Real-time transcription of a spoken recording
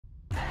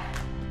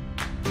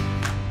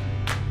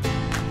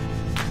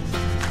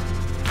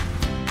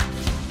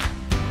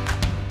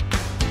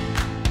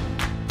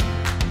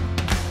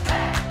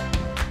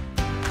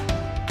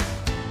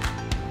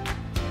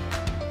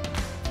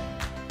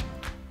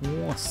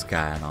What's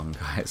going on,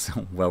 guys?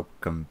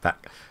 Welcome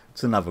back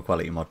to another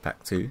Quality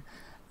Modpack 2,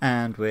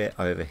 and we're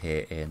over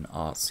here in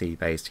our sea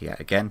base yet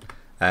again.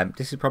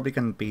 This is probably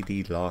going to be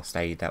the last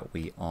day that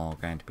we are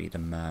going to be the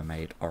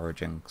Mermaid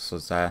Origin,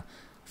 because I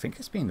think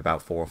it's been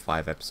about 4 or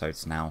 5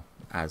 episodes now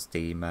as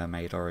the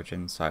Mermaid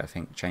Origin, so I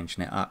think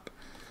changing it up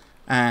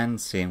and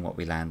seeing what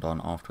we land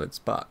on afterwards.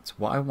 But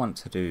what I want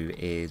to do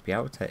is be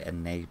able to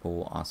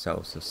enable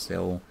ourselves to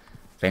still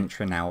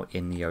venturing out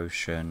in the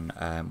ocean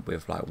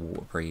with like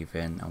water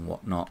breathing and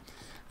whatnot,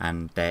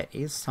 and there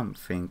is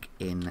something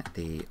in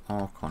the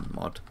Archon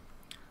mod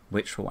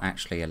which will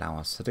actually allow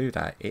us to do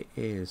that. It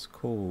is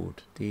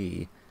called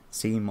the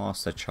Sea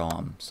Master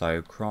Charm.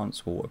 So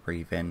grants water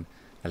breathing,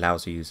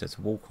 allows the user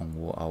to walk on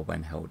water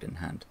when held in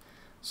hand.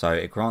 So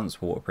it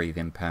grants water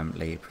breathing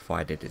permanently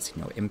provided it's in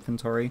your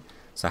inventory.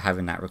 So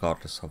having that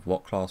regardless of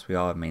what class we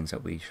are means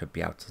that we should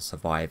be able to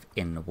survive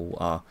in the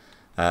water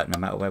no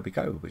matter where we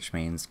go, which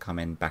means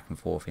coming back and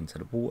forth into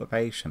the water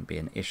base shouldn't be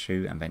an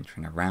issue, and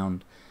venturing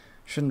around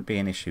shouldn't be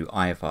an issue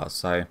either.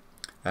 So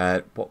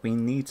what we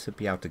need to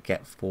be able to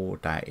get for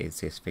that is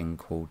this thing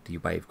called the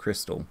Wave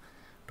Crystal.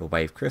 The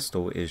Wave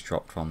Crystal is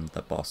dropped from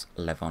the boss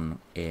Leven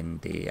in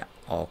the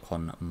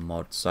Archon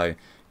Mod. So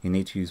you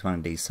need to use one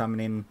of these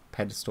summoning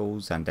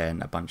pedestals and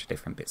then a bunch of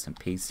different bits and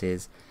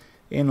pieces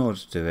in order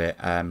to do it.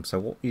 So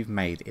what we've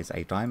made is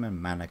a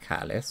diamond mana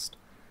catalyst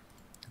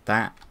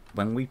that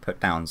when we put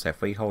down, so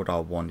if we hold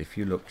our wand, if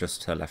you look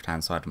just to the left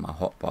hand side of my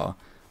hotbar,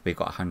 we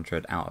got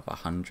 100 out of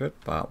 100.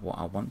 But what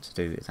I want to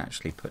do is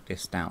actually put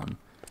this down,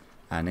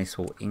 and this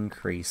will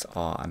increase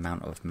our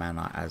amount of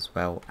mana as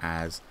well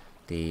as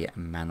the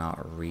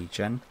mana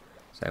regen.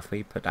 So if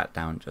we put that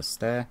down just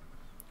there,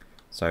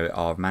 so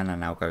our mana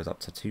now goes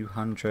up to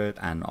 200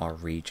 and our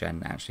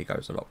regen actually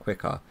goes a lot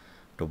quicker.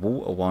 The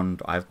water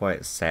wand, I've got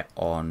it set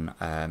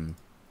on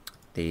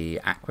the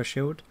aqua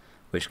shield,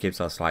 which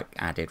gives us like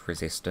added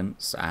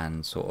resistance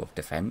and sort of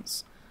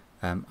defense.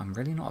 I'm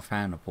really not a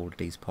fan of all of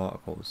these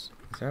particles.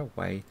 Is there a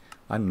way?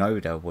 I know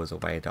there was a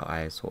way that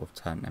I sort of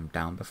turned them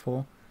down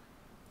before.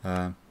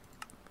 If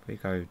we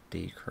go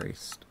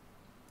decreased,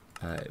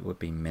 it would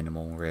be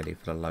minimal really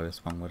for the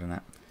lowest one, wouldn't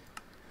it?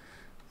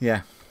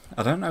 Yeah,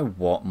 I don't know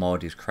what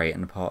mod is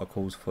creating the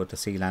particles for the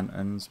sea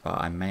lanterns,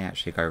 but I may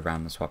actually go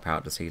around and swap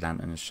out the sea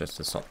lanterns just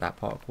to stop that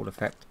particle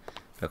effect,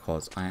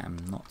 because I am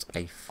not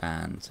a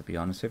fan, to be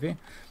honest with you.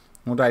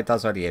 Although it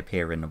does only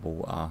appear in the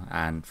water,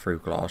 and through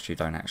glass you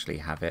don't actually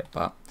have it,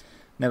 but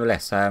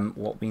nevertheless,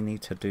 what we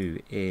need to do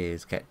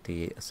is get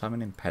the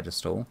summoning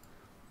pedestal,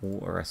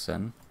 water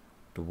essence,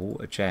 the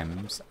water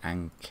gems,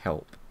 and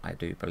kelp, I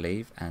do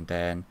believe. And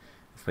then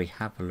if we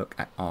have a look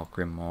at our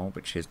grimoire,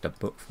 which is the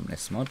book from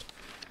this mod,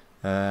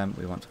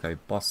 we want to go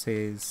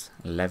bosses,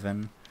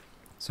 Leven.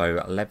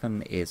 So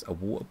Leven is a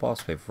water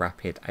boss with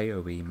rapid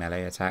AoE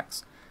melee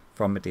attacks.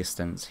 From a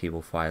distance, he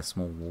will fire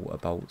small water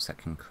bolts that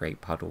can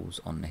create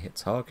puddles on the hit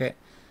target.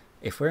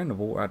 If we're in the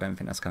water, I don't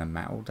think that's going to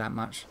matter that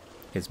much.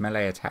 His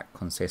melee attack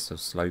consists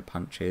of slow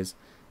punches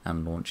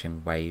and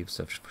launching waves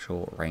of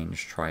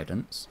short-range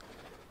tridents.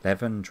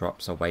 Leven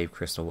drops a wave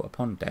crystal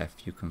upon death.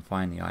 You can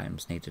find the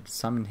items needed to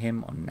summon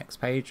him on the next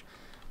page.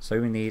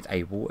 So we need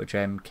a water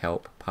gem,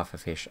 kelp,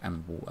 pufferfish,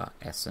 and water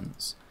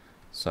essence.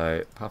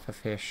 So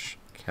pufferfish,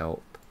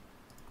 kelp,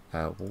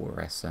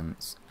 water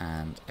essence,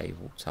 and a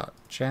water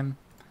gem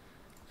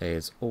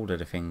is all of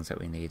the things that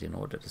we need in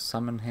order to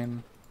summon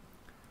him.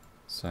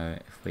 So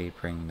if we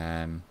bring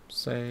them,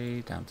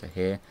 say, down to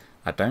here,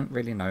 I don't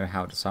really know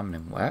how the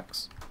summoning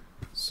works,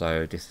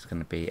 so this is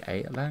going to be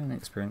a learning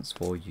experience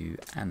for you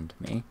and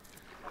me.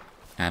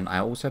 And I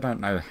also don't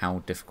know how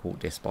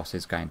difficult this boss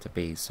is going to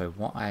be, so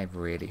what I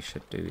really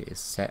should do is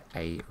set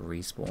a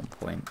respawn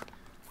point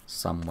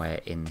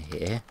somewhere in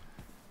here,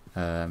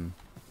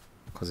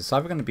 because it's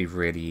either going to be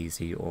really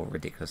easy or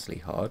ridiculously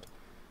hard.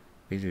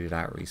 We do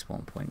that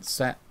respawn point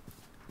set,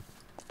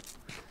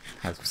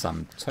 have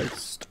some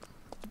toast,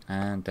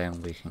 and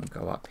then we can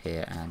go up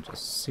here and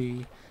just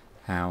see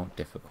how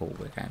difficult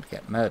we're going to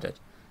get murdered.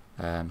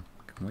 Can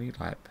we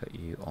like put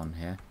you on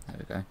here? There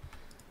we go.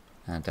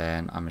 And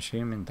then I'm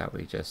assuming that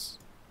we just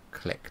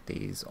click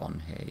these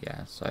on here,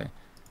 yeah. So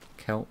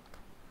kelp,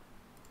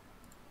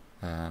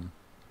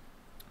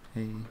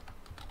 he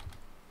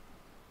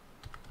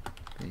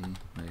be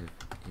with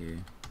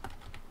you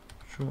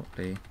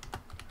shortly,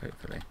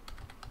 hopefully.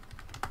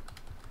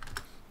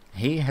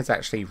 He has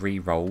actually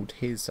re-rolled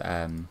his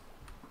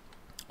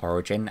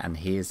origin, and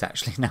he is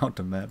actually now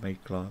the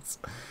mermaid class.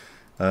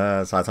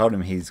 So I told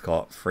him he's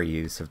got free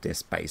use of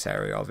this base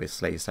area,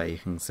 obviously, so you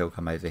can still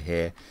come over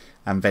here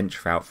and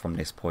venture out from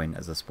this point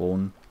as a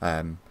spawn,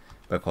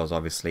 because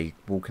obviously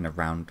walking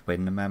around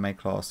when the mermaid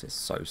class is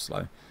so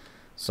slow.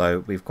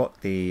 So we've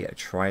got the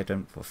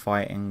trident for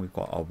fighting, we've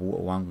got our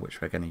water one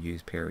which we're going to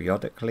use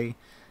periodically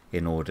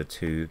in order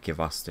to give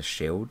us the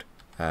shield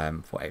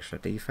for extra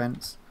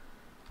defense.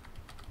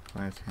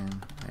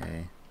 Fighting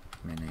a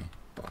mini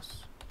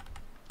boss.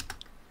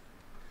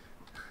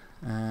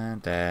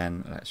 And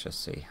then let's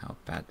just see how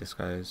bad this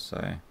goes.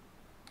 So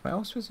what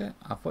else was it?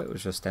 I thought it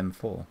was just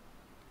M4.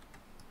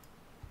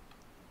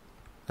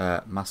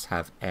 must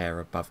have air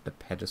above the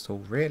pedestal.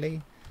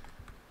 Really?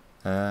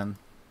 How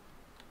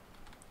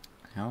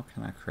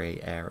can I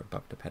create air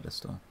above the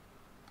pedestal?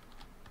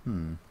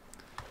 You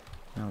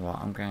know what?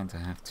 I'm going to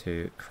have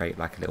to create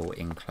like a little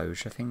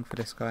enclosure thing for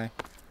this guy.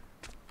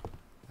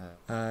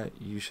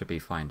 You should be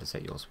fine to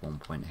set your spawn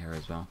point here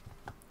as well.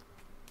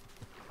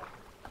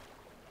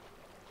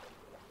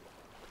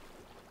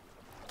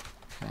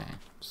 Okay,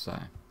 so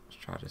let's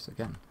try this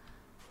again.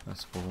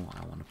 First of all,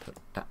 I want to put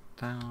that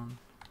down,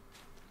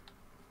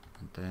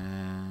 and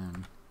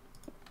then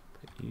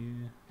put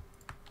you.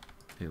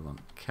 We want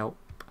kelp.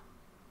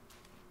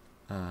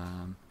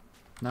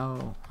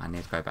 No, I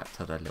need to go back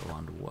to the little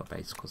underwater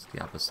base because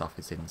the other stuff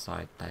is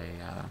inside the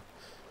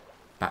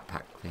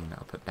backpack thing that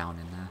I put down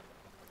in there.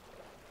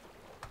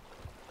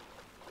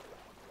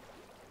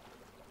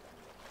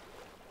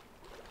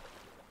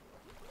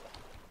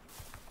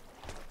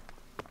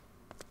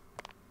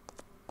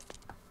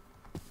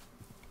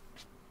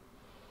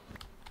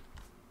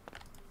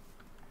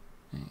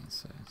 Okay,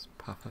 so it's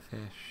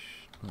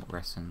pufferfish, water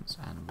essence,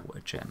 and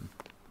water gem.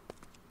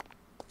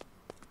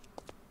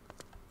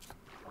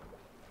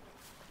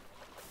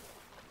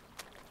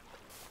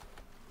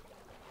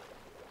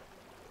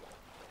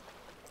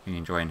 Are you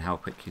enjoying how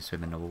quick you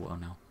swim in the water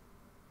now?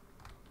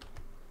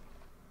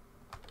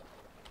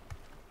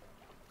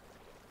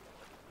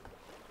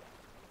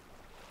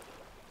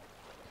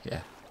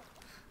 Yeah.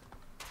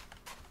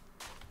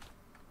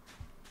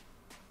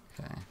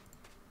 Okay.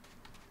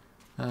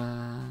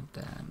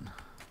 Then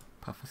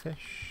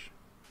pufferfish,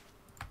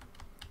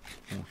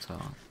 water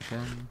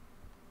gem,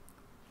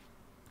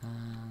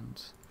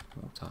 and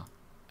water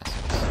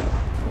essence.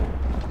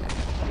 Okay.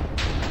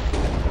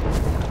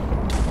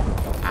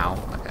 Ow.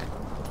 Okay.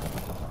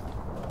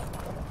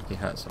 He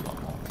hurts a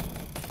lot more.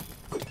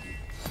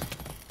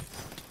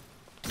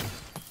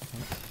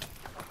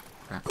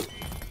 Crap.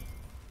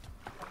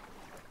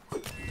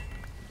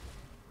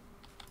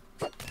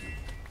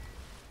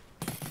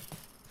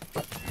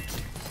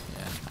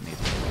 Yeah, I need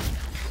to.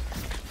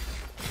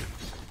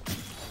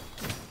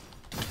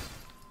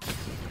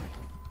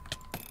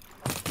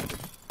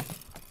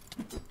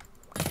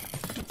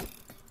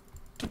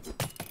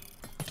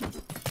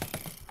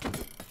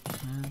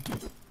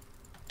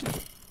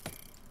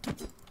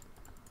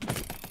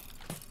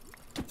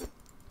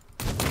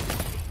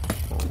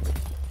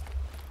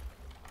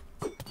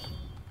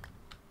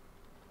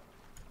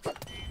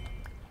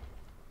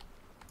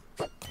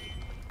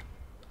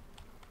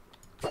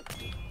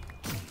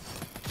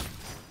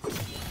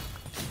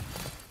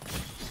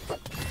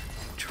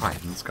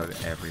 Tridents go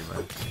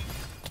everywhere.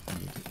 I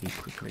need to eat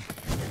quickly.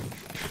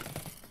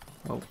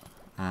 Oh,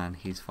 and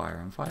he's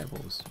firing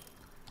fireballs.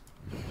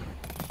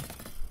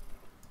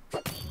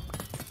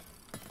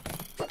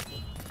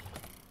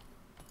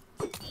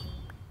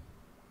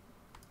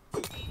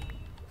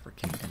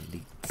 Freaking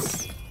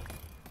elites.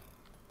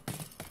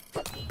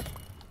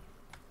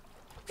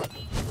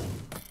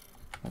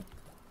 Oh.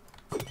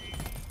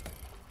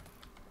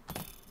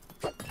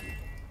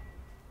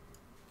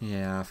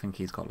 Yeah, I think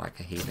he's got like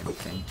a healing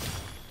thing.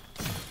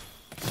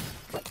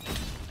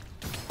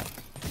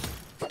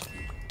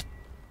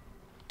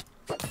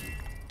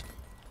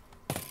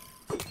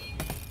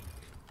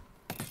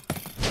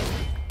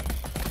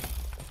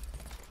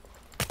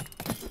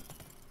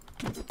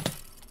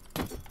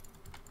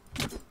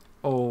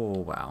 Oh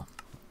wow,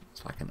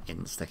 it's like an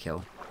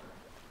insta-kill.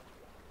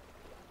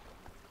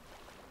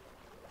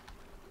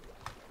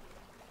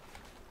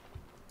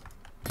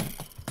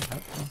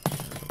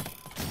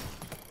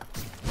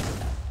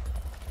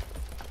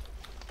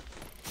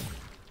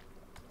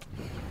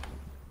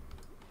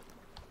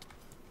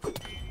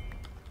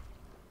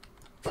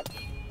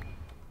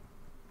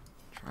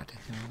 Try to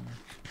heal.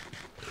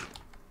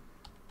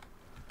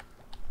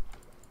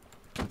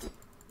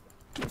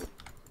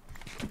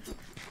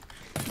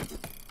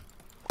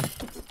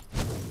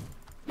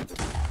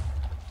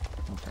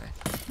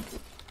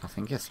 I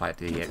think it's like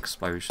the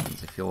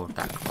explosions if you're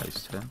that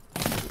close to him.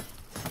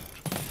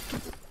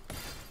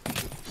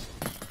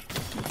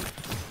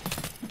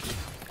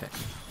 Okay,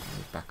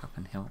 back up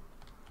and heal.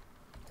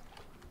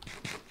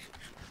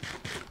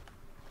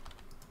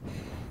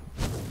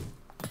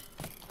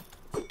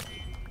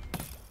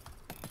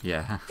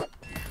 Yeah,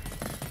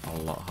 a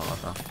lot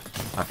harder.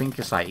 I think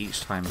it's like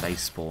each time they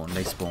spawn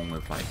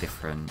with like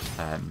different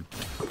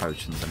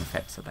potions and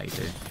effects that they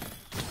do.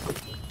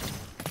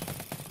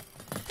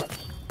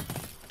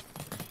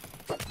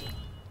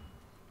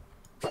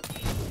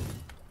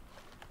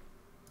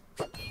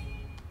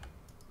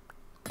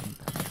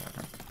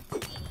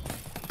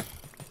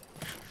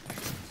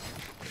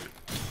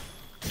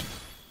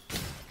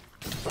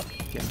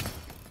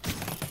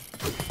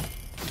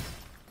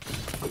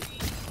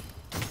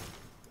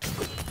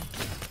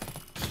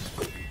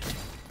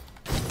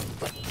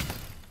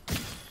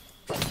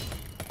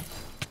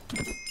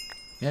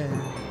 Yeah.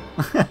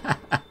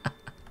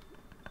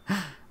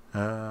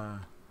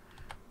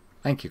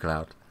 Thank you,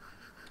 Cloud.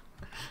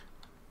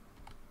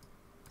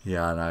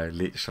 Yeah, I know,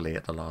 literally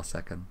at the last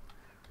second.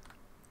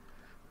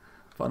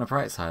 But on the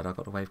bright side, I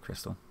got the wave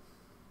crystal.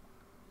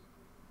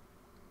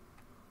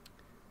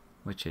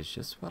 which is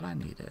just what I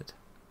needed.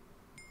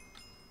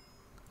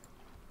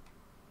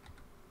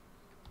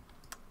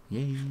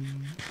 Yay!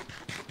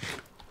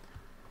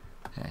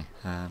 Okay,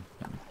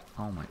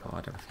 oh my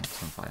god,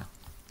 everything's on fire.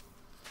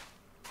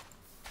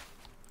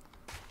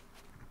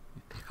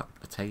 Pick up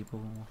the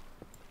table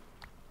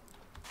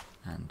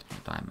and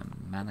a diamond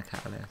mana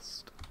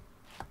catalyst.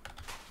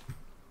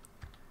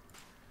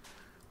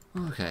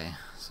 Okay,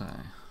 so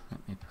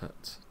let me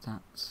put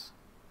that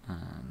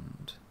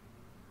and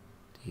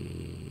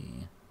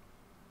the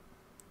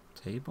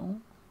table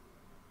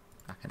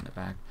back in the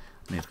bag.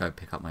 I need to go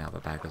pick up my other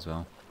bag as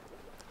well.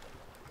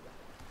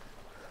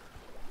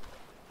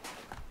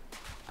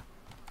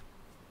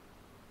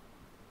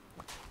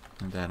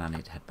 And then I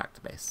need to head back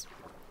to base.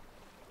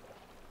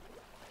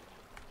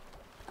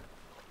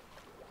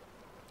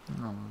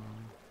 Oh.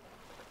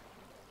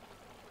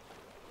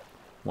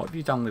 What have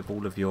you done with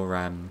all of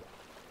your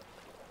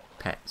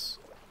pets?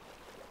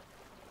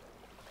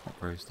 What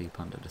grows deep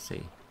under the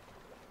sea?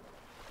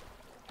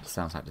 It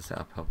sounds like the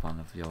setup of one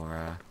of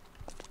your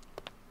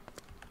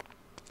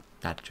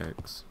dad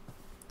jokes.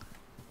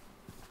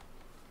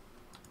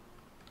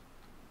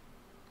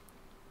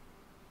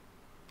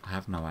 I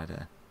have no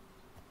idea.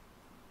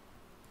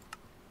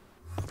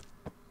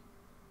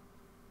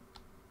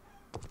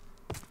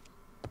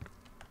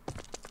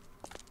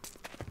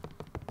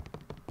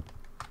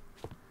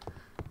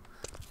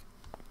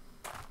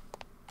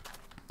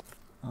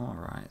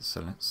 Alright,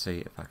 so let's see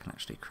if I can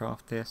actually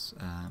craft this.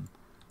 I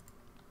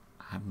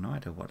have no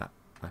idea what that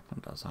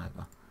weapon does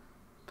either.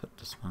 Put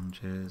the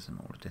sponges and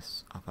all of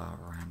this other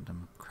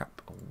random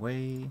crap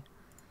away.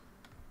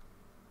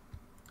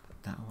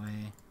 Put that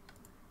away.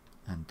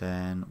 And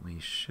then we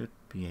should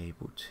be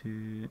able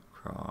to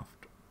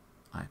craft...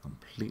 I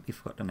completely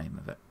forgot the name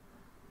of it.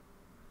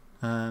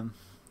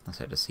 Let's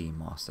say the Sea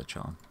Master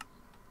Charm.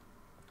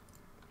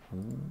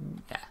 Ooh,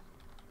 yeah.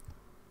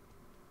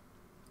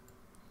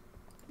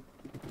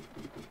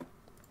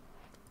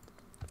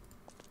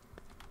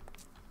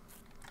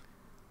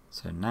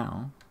 So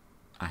now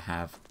I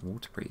have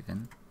water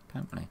breathing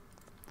permanently,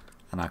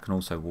 and I can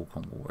also walk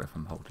on water if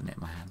I'm holding it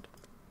in my hand.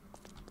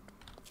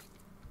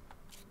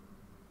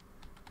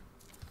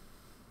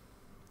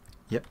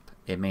 Yep,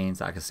 it means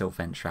that I can still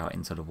venture out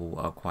into the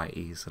water quite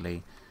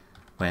easily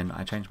when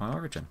I change my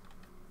origin.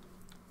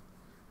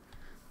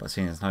 But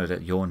seeing as know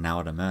that you're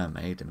now the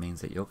mermaid, it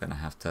means that you're going to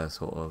have to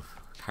sort of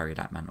carry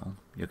that mantle.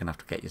 You're going to have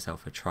to get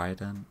yourself a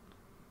trident.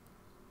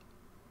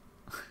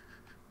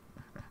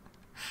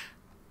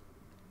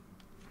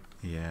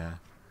 Yeah.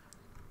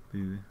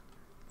 Boo.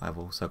 I've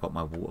also got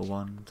my water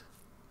wand.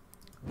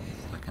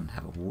 I can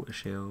have a water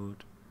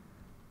shield.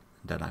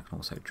 And then I can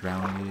also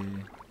drown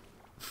you.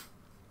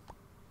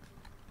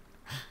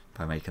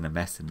 By making a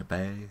mess in the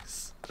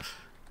base.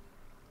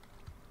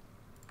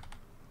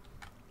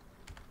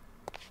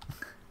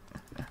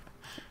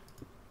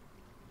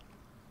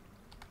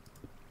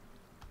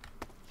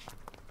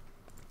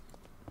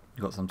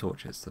 You got some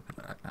torches to put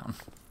it back down.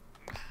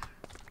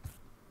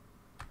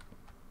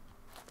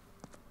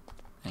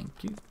 Thank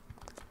you.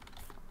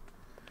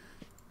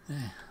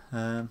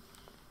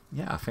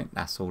 Yeah, I think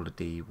that's all of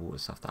the water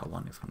stuff that I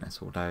wanted from this,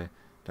 although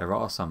there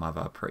are some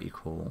other pretty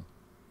cool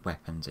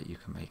weapons that you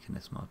can make in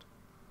this mod.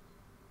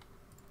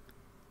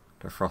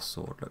 The frost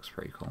sword looks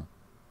pretty cool.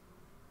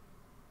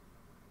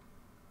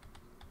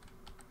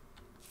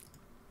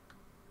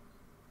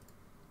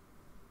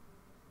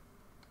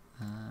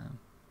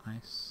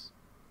 Ice.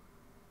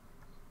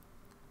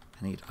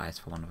 I need ice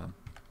for one of them.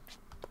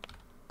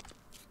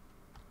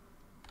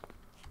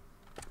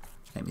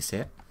 Let me see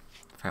it.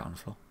 Throw it on the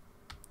floor.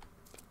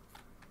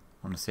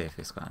 I want to see if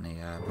it's got any...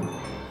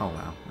 oh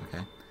wow,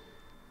 okay.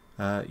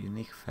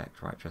 Unique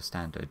effect, righteous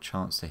standard.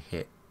 Chance to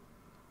hit...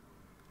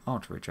 Oh,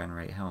 to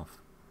regenerate health.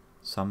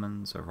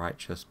 Summons a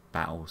righteous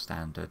battle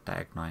standard that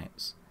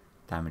ignites,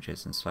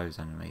 damages and slows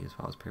enemies as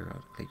well as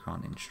periodically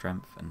granting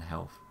strength and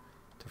health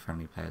to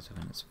friendly players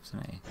within its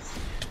vicinity.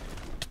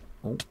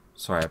 Oh,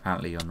 sorry,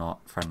 apparently you're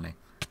not friendly.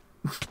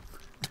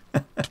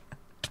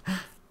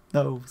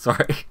 No,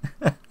 sorry.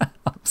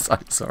 I'm so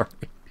sorry.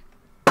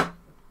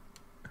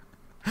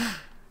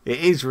 It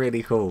is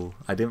really cool.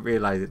 I didn't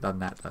realise it done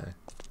that though.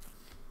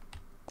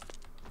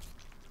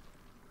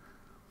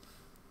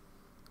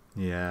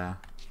 Yeah.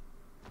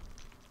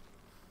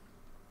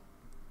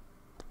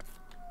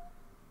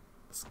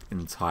 It's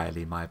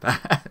entirely my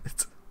bad.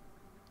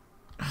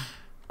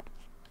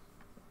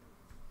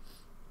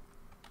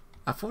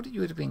 I thought that you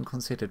would have been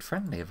considered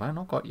friendly. If I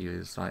not got you,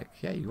 it's like,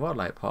 yeah, you are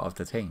like part of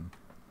the team.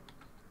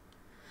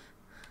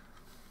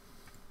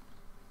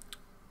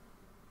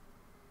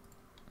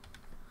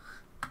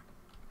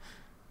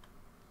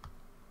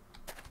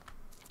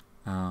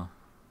 Oh,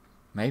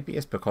 maybe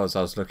it's because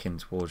I was looking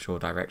towards your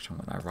direction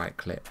when I right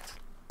clicked.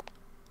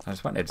 I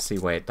just wanted to see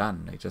what it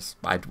done.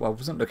 I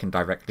wasn't looking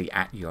directly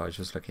at you, I was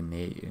just looking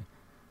near you.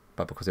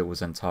 But because it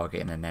wasn't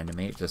targeting an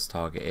enemy, it just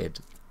targeted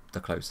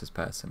the closest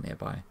person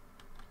nearby.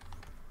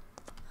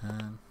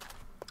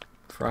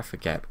 Before I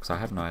forget, because I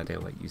have no idea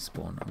where you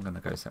spawn, I'm going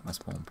to go set my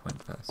spawn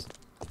point first.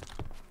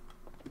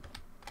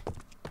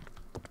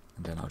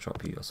 and then I'll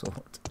drop you your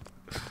sword.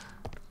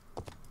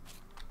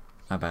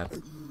 My bad.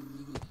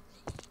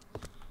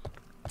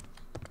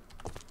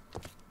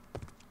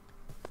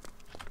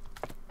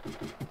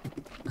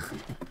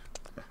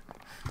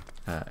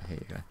 Here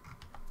you go.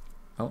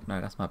 Oh no,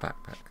 that's my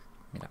backpack.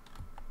 Give me that.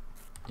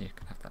 You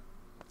can have that.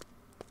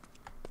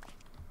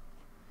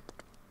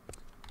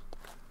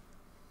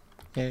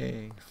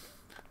 Yay!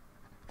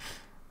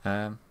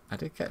 I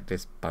did get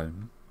this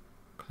bone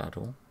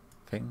claddle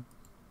thing.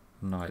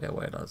 No idea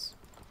what it does.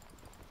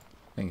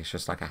 I think it's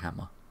just like a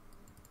hammer.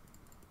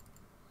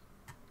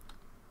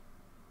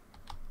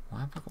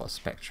 Why have I got a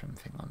spectrum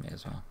thing on me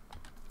as well?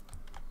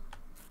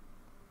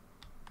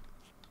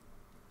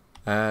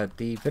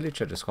 The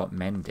villager just got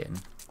mending.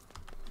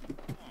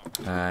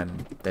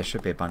 There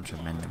should be a bunch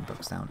of mending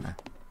books down there.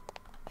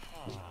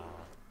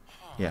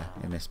 Yeah,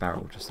 in this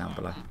barrel just down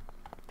below.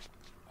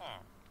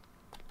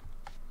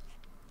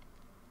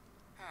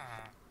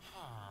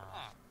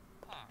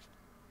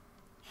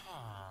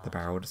 The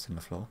barrel just in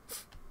the floor.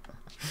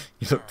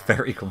 You looked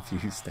very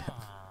confused then.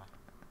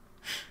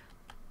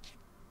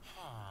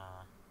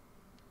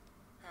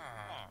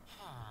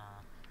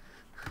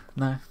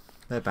 No,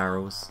 they're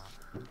barrels.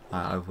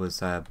 I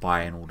was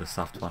buying all the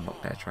stuff to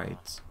unlock their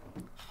trades.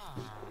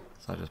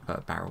 So I just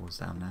put barrels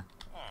down there.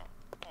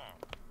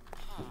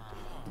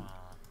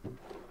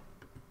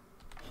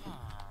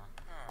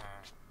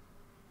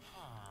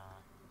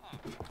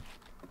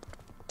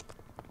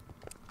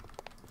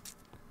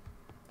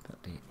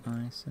 Put the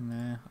ice in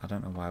there. I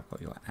don't know why I've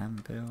got your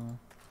anvil.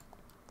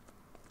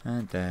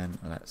 And then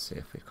let's see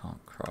if we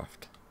can't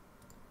craft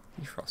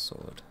the frost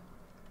sword.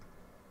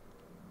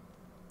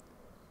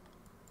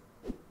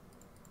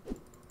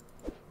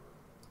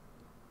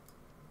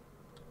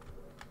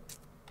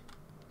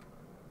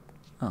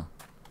 Oh,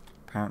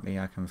 apparently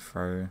I can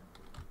throw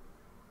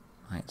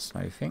light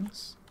snow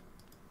things.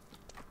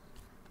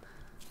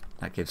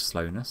 That gives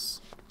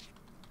slowness.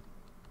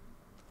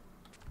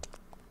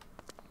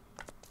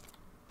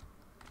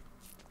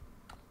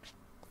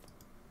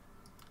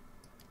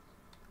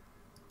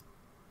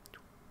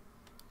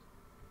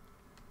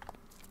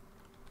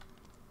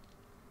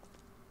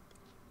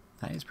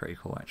 That is pretty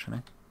cool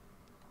actually.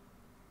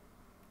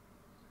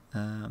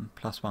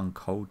 +1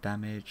 cold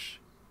damage.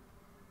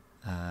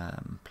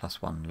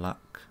 +1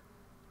 luck,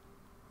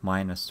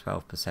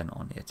 -12%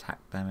 on the attack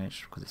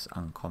damage because it's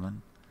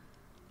uncommon.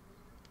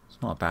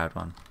 It's not a bad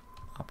one.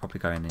 I'll probably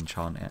go and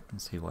enchant it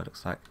and see what it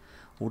looks like.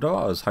 Although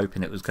I was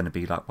hoping it was going to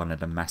be like one of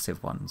the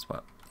massive ones,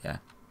 but yeah,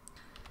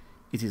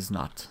 it is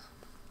not.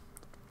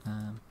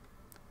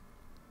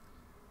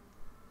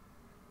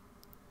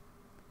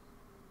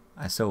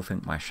 I still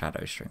think my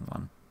shadow string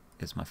one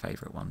is my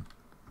favourite one,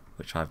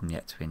 which I've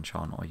yet to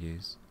enchant or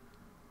use.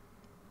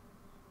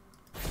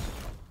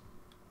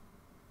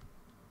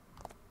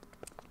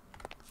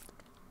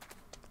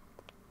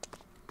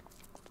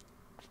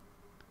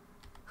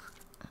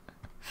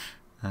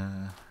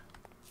 I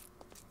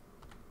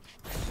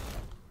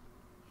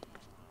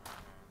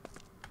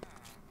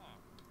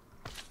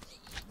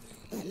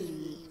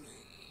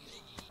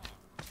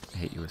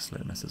hit you with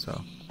slowness as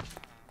well.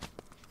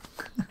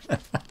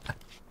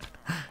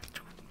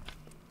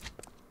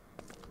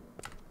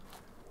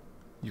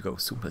 You go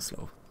super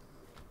slow.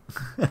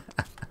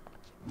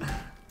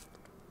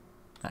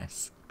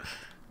 Nice.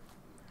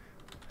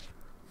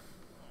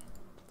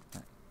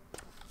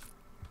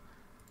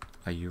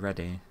 Are you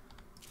ready?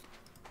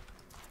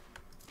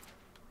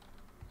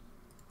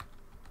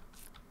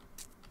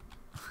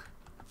 I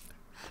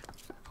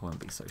won't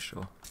be so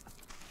sure.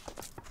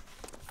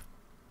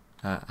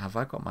 Have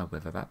I got my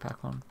wither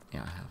backpack on?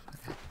 Yeah, I have.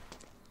 Okay.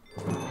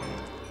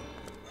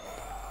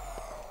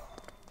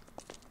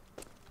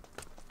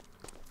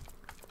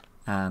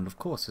 And of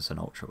course it's an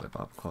ultra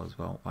wither because,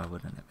 well, why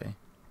wouldn't it be?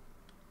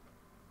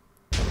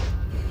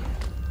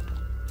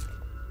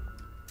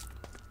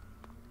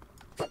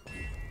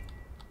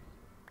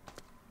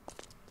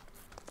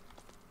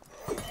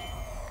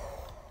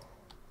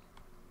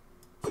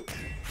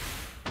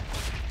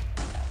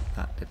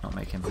 That did not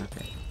make him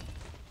happy.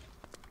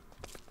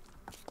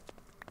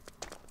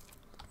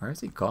 Where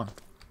has he gone?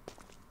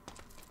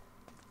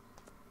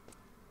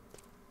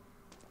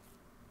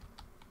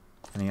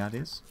 Any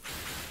ideas?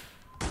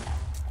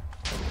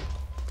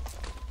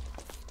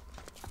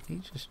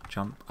 Did he just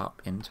jump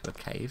up into a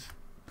cave?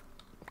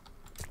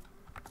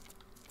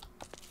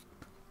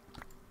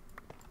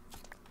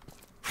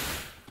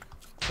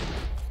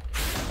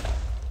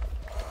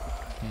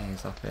 Yeah,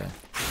 he's up here.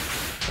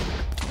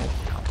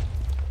 Oh,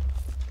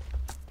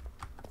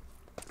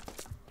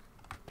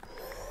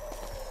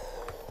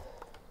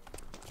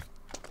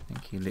 I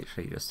think he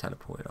literally just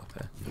teleported up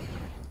here.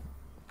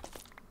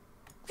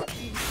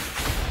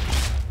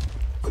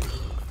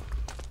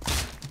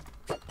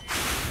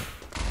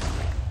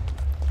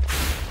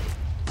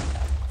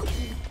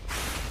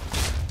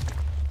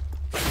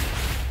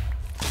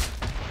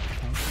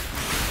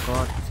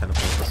 God, he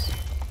teleports.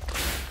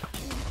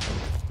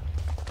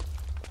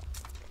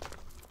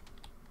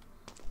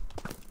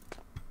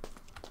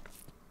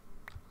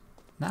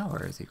 Now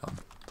where is he gone?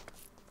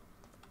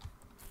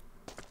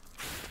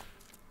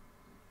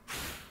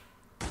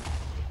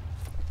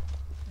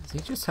 Is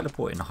he just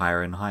teleporting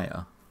higher and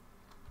higher?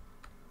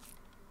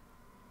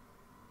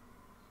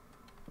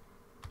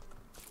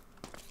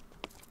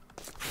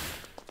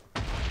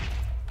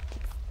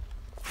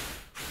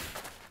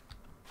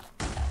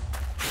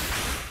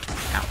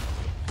 Ow.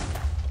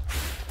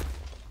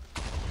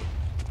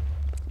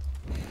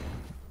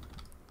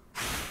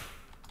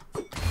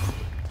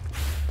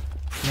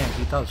 Yeah,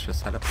 he does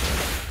just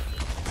teleport.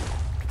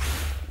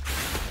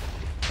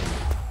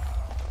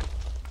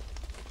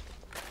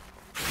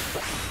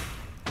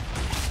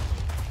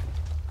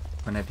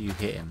 Whenever you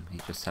hit him, he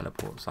just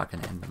teleports like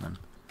an Enderman.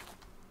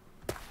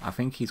 I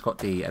think he's got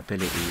the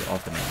ability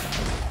of an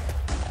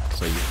Enderman,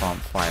 so you can't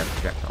fire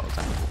projectiles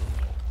at him.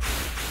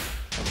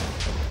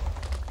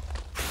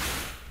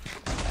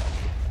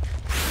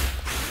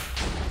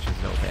 Which is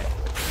a little bit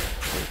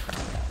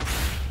bullcrap.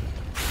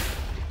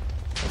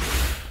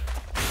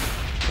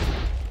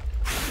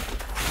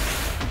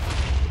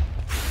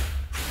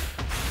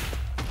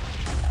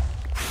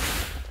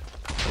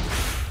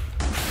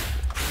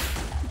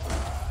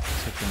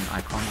 I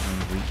can't even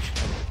reach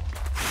him.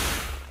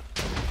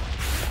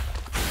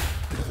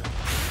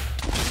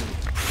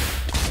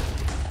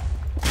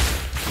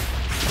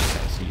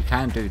 Okay, so you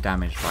can do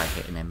damage by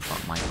hitting him,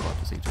 but my god,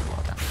 does he do a lot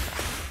of damage?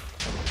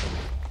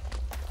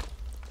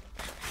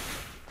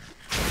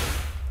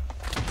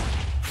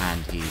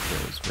 And he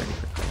heals really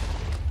quickly.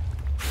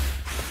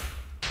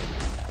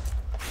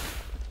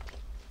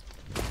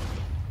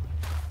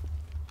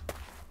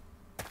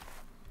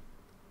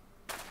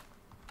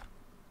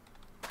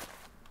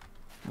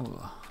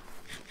 Ooh.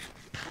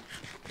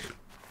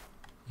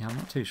 Yeah, I'm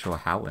not too sure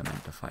how we're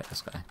meant to fight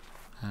this guy.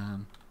 Let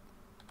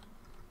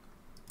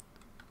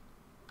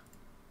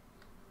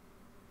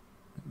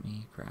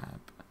me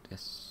grab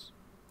this.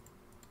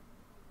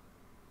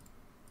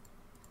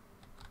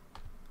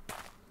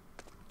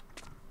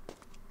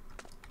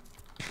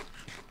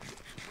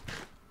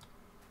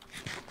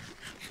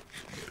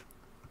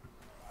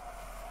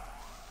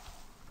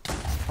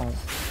 Oh,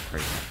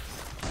 great.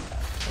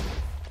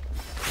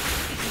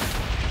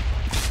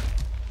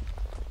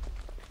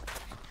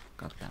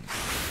 God damn it.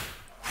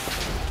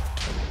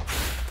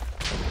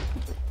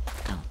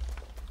 Ow.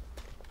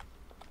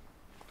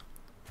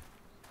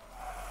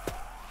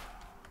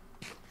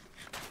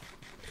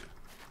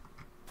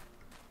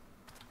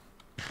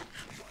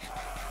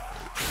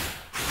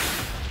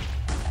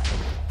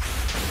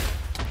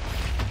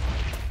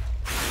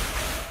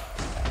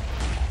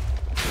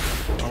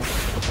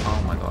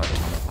 Oh my god,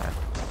 I'm on fire.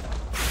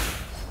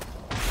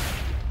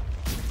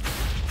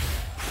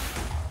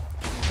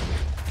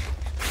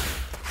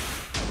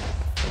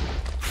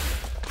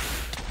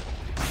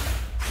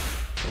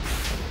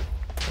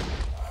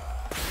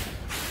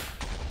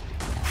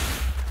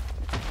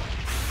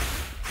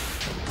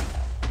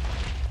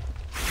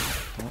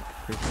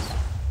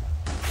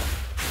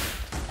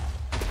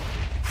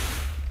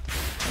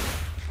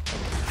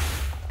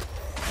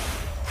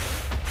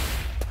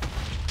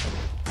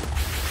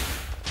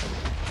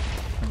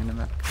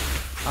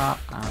 Oh,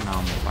 now I'm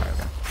on fire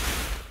again.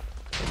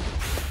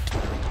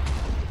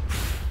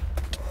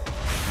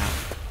 Ow.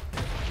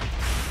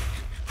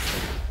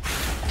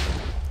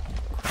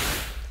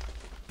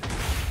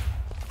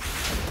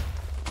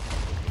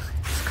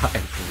 This guy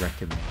is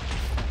wrecking me.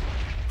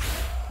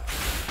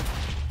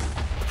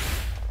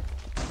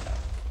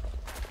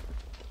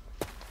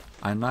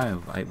 I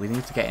know, we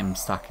need to get him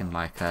stuck in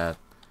like a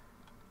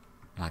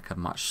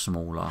much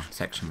smaller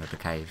section of the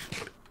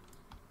cave.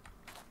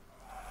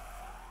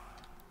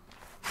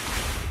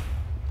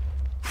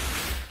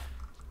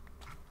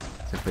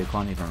 So if we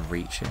can't even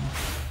reach him.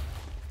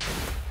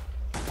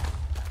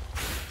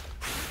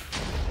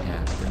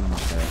 Yeah, bring him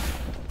up there.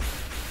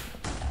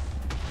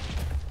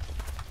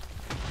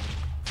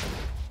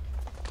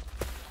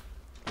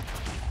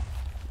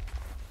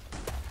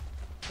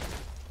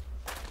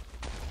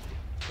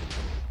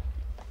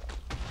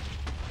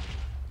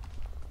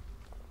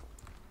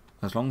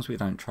 As long as we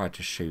don't try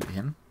to shoot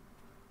him,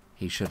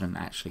 he shouldn't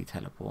actually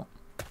teleport.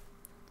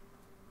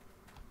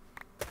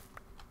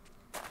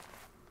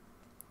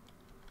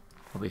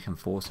 But we can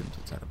force him to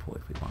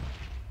teleport if we want.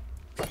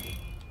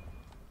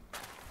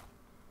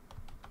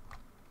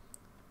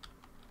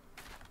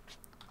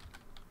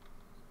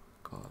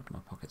 God, my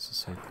pockets are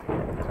so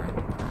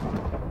cramped.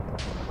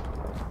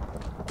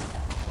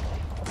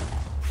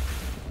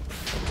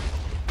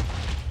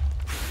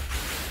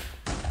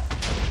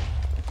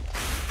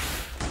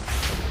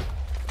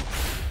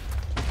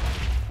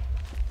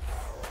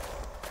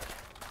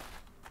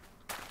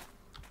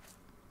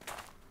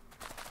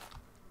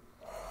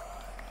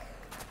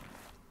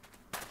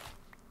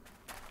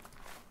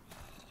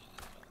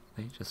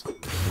 He just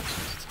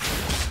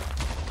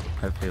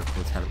hopefully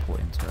we'll teleport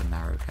into a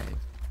narrow cave.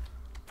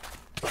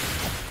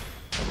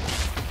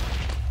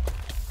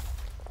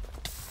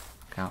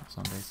 Look out,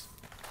 zombies.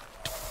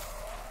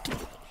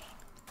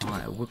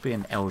 Alright, it would be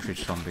an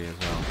eldritch zombie as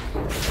well.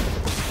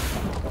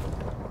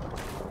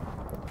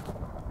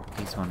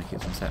 He's the one who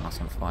keeps on setting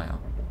us on fire.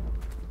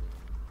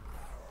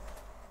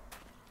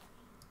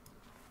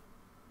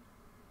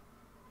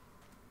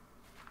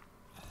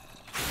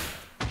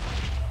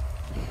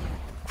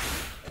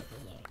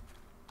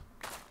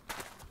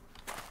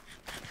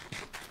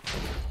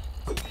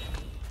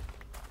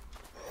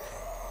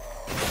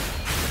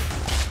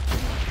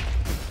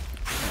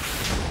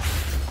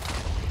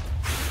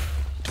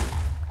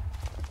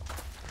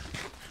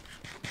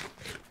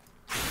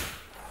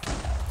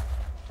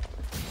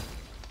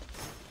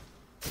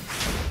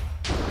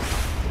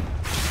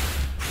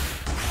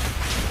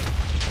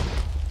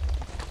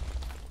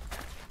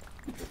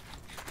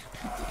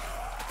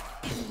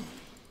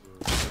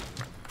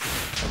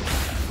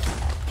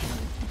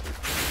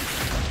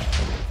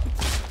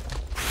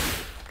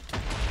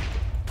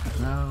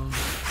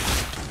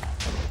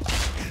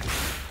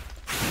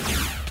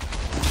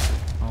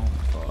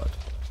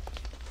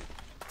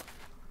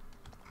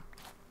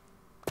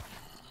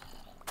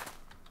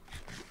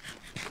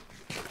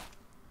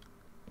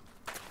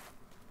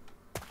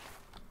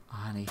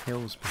 And he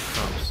heals back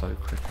up so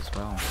quick as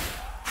well.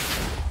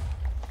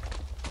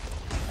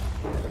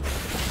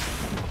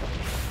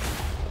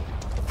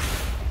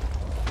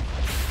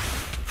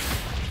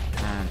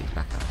 And he's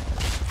back up.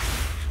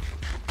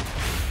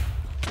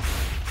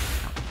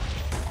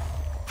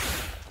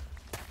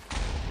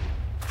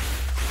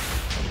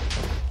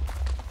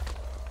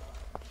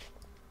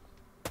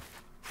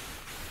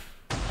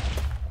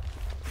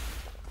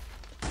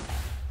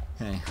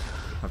 Okay,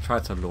 I've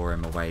tried to lure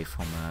him away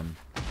from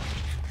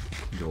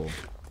your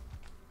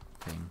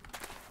thing.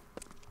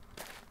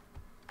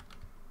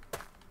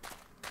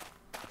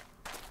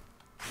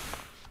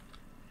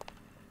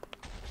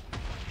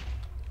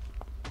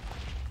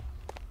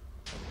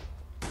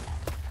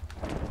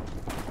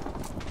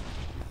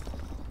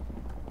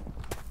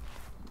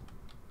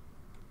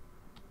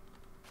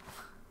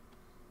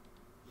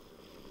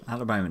 At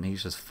the moment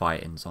he's just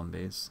fighting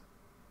zombies.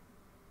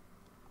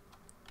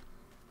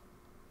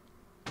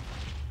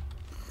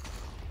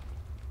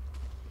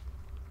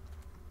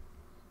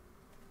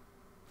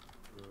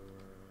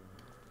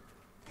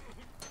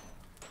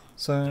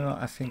 So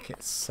I think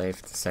it's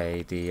safe to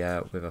say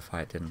the wither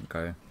fight didn't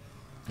go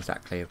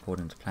exactly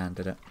according to plan,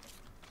 did it?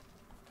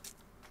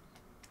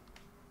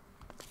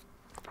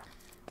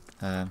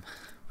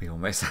 We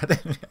almost had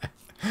him.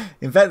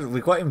 In fact, we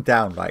got him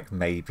down like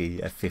maybe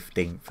a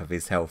 15th of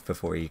his health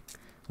before he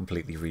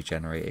completely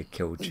regenerated,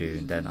 killed you,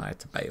 and then I had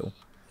to bail.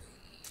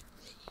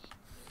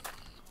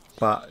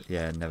 But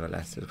yeah,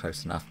 nevertheless, it was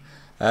close enough.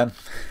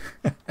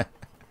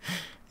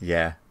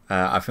 Yeah.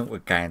 I think we're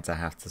going to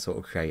have to sort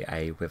of create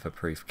a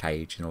wither-proof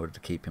cage in order to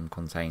keep him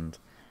contained.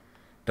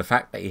 The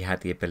fact that he had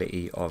the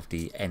ability of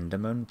the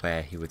Enderman,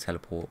 where he would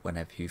teleport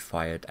whenever you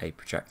fired a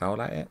projectile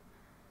at it,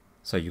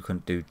 so you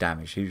couldn't do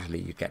damage.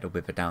 Usually you get the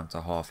wither down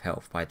to half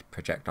health by the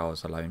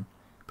projectiles alone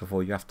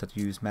before you have to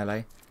use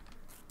melee.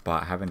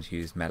 But having to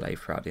use melee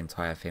throughout the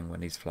entire thing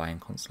when he's flying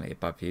constantly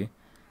above you,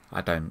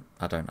 I don't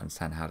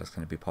understand how that's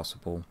going to be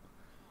possible.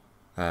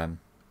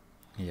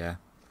 Yeah.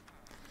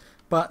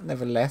 But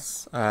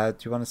nevertheless, do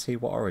you want to see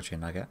what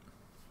origin I get?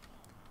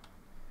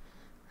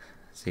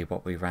 See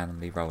what we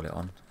randomly roll it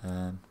on.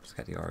 Let's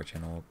get the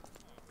origin orb.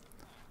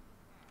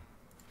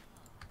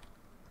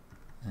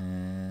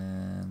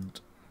 And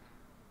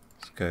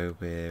let's go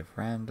with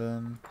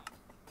random.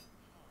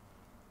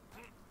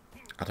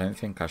 I don't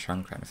think I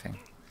shrunk or anything,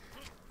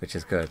 which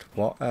is good.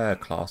 What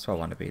class do I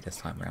want to be this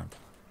time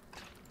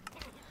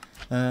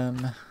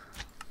around?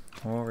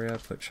 Warrior,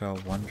 Butcher,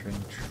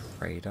 Wandering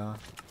Trader,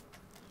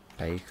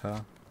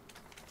 Baker,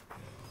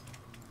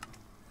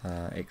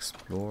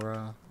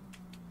 Explorer,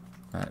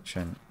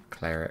 Merchant,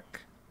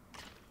 Cleric,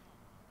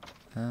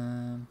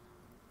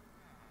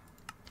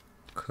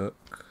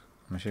 Cook.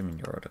 I'm assuming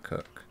you're the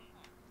cook.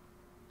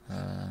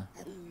 Yeah,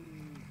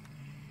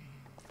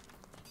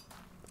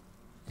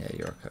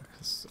 you're a cook.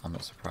 I'm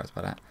not surprised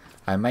by that.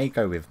 I may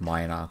go with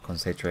Miner,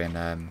 considering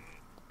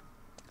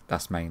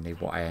that's mainly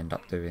what I end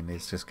up doing,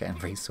 is just getting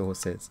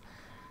resources.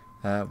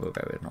 We'll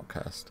go with Not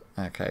Cursed.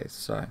 Okay,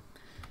 so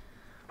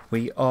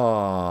we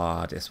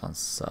are... This one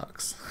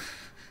sucks.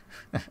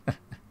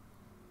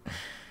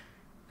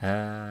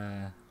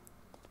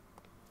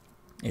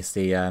 It's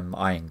the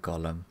Iron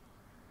Golem.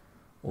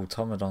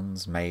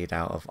 Automatons made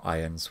out of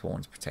iron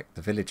sworn to protect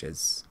the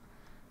villagers.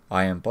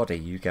 Iron Body,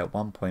 you get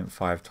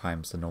 1.5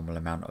 times the normal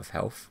amount of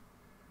health,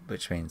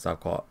 which means I've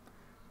got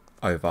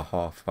over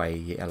halfway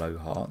yellow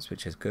hearts,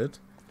 which is good.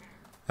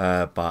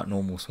 But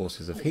normal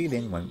sources of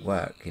healing won't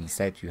work.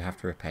 Instead, you have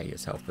to repair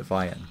yourself with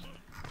iron.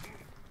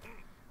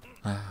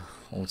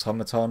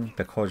 Automaton,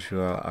 because you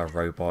are a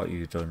robot,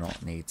 you do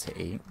not need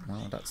to eat.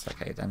 Well, that's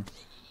okay then.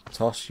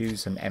 Toss,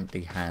 use an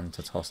empty hand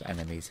to toss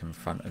enemies in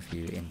front of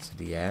you into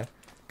the air.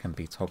 Can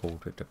be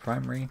toggled with the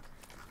primary.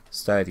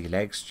 Sturdy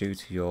legs, due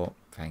to your...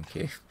 Thank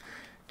you.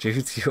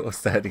 Due to your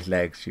sturdy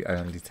legs, you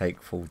only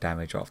take full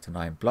damage after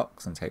 9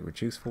 blocks and take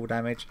reduced full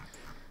damage.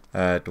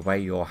 The way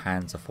your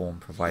hands are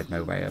formed provide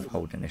no way of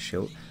holding a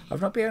shield.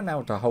 I've not been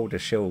able to hold a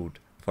shield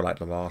for like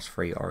the last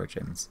 3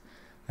 origins.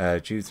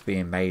 Due to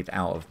being made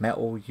out of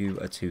metal, you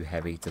are too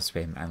heavy to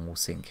swim and will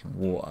sink in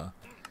water.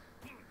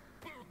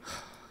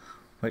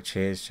 Which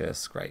is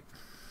just great.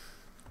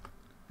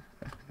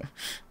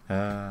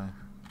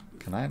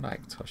 Can I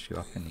like toss you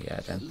up in the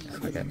air then,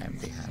 if I get an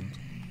empty hand?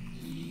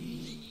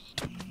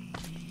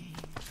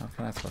 How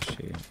can I toss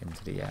you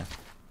into the air?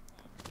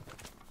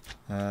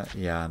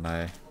 Yeah,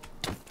 no.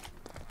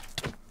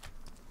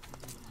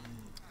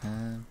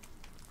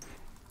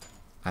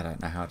 I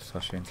don't know how to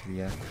toss you into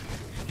the air.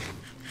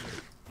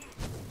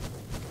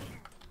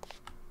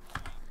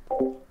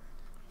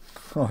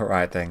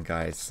 Alright then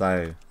guys,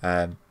 so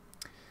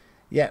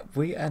yeah,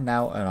 we are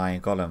now an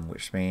Iron Golem,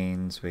 which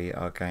means we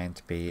are going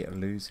to be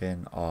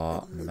losing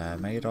our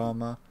mermaid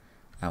armor,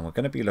 and we're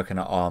going to be looking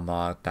at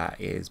armor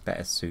that is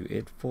better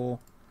suited for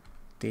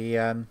the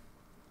Iron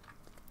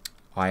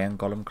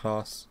Golem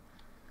class,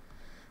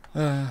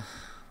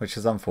 which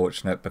is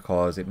unfortunate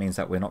because it means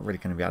that we're not really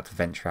going to be able to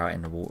venture out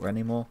in the water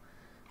anymore.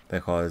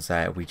 because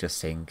we just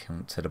sink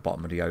to the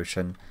bottom of the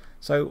ocean.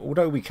 So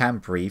although we can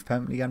breathe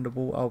permanently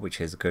underwater,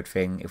 which is a good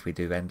thing if we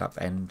do end up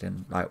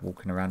like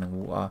walking around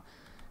in water,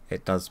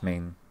 it does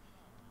mean...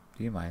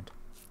 Do you mind?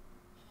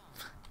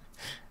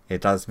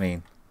 It does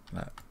mean...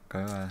 Look,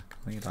 can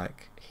we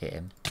like hit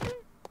him?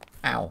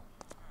 Ow!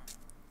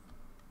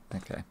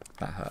 Okay,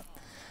 that hurt.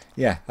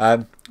 Yeah,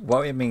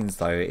 what it means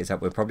though is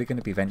that we're probably going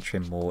to be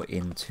venturing more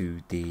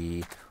into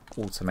the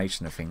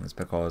automation of things,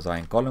 because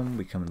in Golem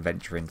we can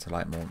venture into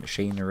like more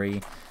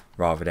machinery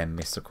rather than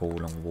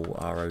mystical and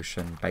water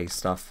ocean based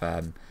stuff.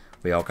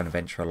 We are going to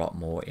venture a lot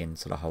more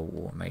into the whole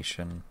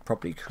automation,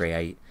 probably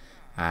create,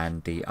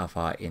 and the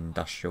other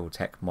industrial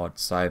tech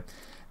mods. So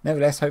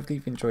nevertheless, hopefully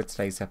you've enjoyed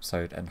today's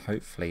episode, and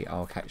hopefully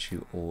I'll catch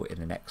you all in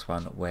the next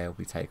one where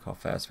we take our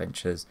first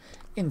ventures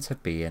into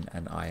being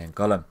an iron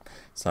golem.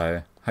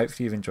 So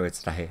hopefully you've enjoyed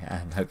today,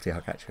 and hopefully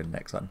I'll catch you in the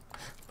next one.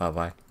 Bye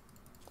bye.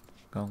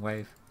 Go on,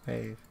 wave,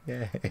 wave,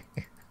 yay.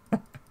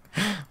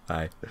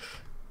 Bye.